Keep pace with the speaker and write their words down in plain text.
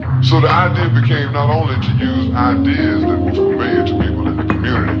So the idea became not only to use ideas that were familiar to people in the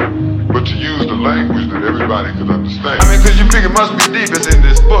community, but to use the language that everybody could understand. I mean, because you figure it must be deep, it's in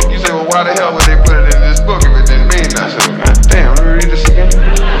this book. You say, well, why the hell would they put it in this book if it didn't mean nothing? I said, well, God damn, let me read this again.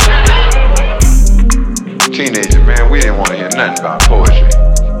 Teenager, man, we didn't want to hear nothing about poetry.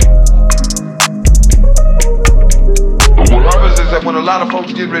 The purpose is that when a lot of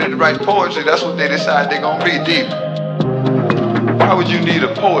folks get ready to write poetry, that's what they decide they're going to be deep. Why would you need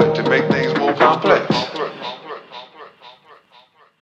a poet to make things more complex?